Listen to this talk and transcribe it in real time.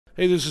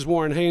Hey, this is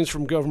Warren Haynes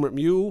from Gov't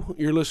Mule.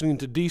 You're listening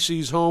to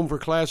DC's home for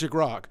classic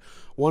rock,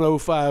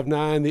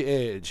 105.9 The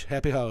Edge.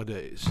 Happy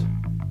holidays.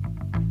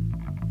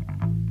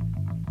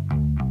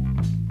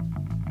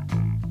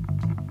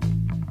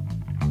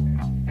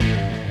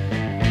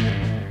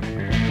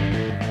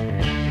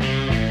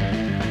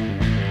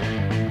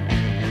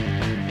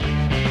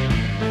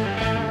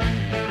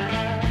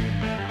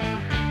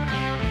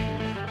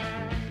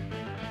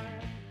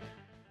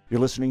 You're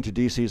listening to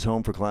DC's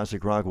home for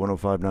classic rock,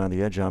 105.9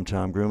 The Edge. I'm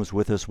Tom Grooms.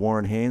 With us,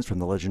 Warren Haynes from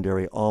the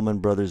legendary Allman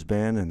Brothers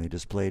Band, and they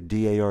just played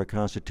D.A.R.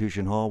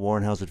 Constitution Hall.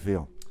 Warren, how's it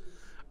feel?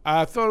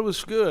 I thought it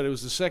was good. It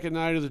was the second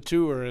night of the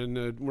tour,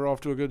 and we're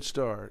off to a good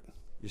start.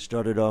 You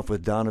started off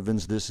with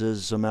Donovan's This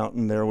Is a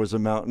Mountain, There Was a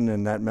Mountain,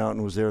 and that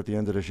mountain was there at the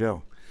end of the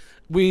show.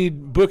 We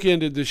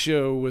bookended the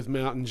show with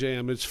Mountain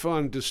Jam. It's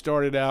fun to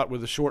start it out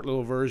with a short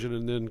little version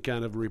and then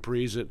kind of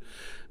reprise it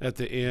at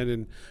the end.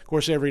 And, of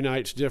course, every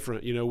night's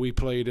different. You know, we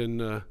played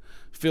in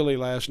Philly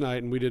last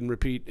night, and we didn't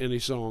repeat any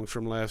songs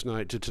from last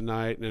night to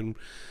tonight. And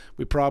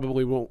we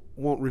probably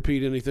won't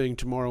repeat anything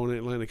tomorrow in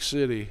Atlantic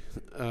City.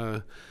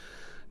 And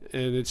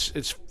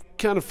it's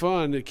kind of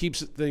fun. It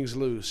keeps things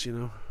loose, you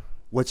know.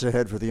 What's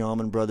ahead for the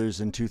Allman Brothers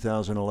in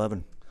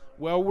 2011?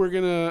 Well, we're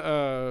going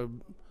to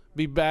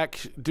be back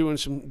doing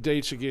some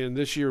dates again.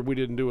 This year we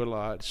didn't do a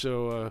lot,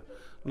 so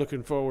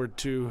looking forward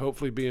to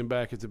hopefully being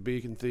back at the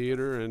Beacon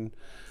Theater, and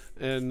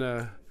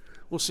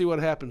we'll see what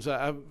happens.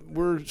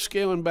 We're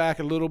scaling back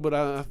a little, but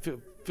I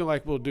feel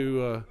like we'll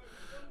do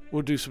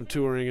some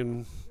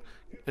touring,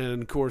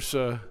 and of course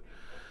I'm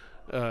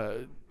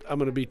going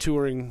to be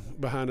touring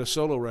behind a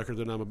solo record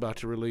that I'm about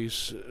to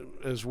release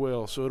as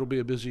well, so it'll be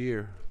a busy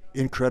year.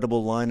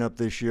 Incredible lineup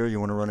this year. You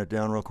want to run it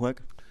down real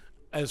quick?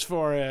 As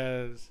far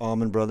as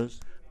Allman Brothers?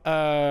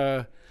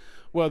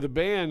 Well, the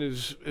band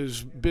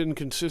has been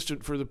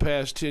consistent for the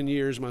past 10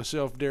 years.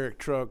 Myself, Derek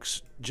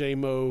Trucks,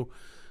 J-Mo,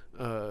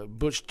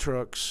 Butch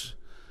Trucks,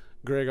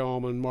 Greg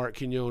Allman, Mark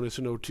Quinones,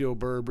 and O'Teal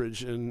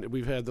Burbridge, and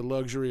we've had the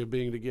luxury of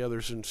being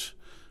together since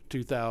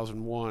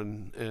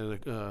 2001.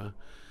 And of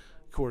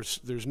course,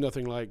 there's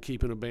nothing like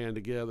keeping a band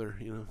together,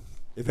 you know.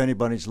 If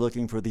anybody's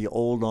looking for the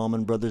old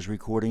Allman Brothers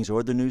recordings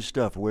or the new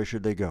stuff, where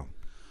should they go?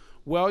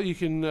 Well, you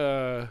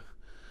can.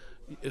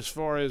 As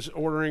far as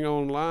ordering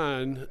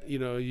online, you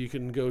know, you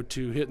can go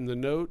to Hitting the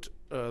Note.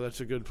 That's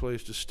a good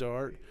place to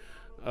start.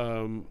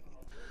 And,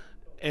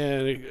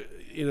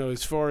 you know,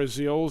 as far as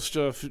the old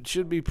stuff, it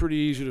should be pretty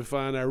easy to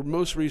find. Our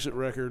most recent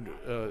record,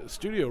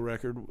 studio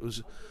record,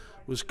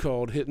 was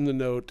called Hitting the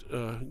Note,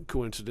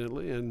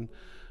 coincidentally. And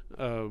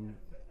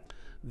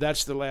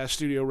that's the last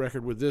studio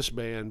record with this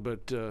band.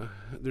 But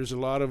there's a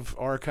lot of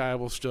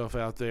archival stuff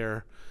out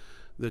there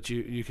that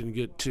you can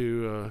get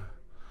to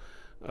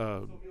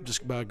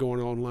just by going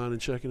online and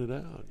checking it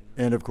out.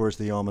 And, of course,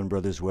 the Allman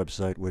Brothers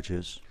website, which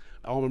is?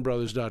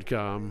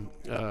 AllmanBrothers.com.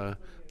 It's a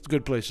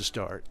good place to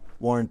start.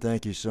 Warren,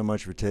 thank you so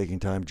much for taking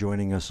time,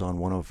 joining us on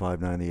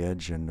 105.9 The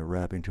Edge and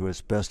rapping to us.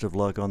 Best of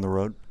luck on the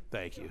road.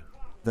 Thank you.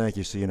 Thank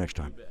you. See you next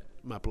time. You bet.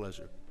 My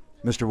pleasure.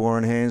 Mr.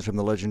 Warren Haynes from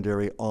the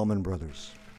legendary Allman Brothers.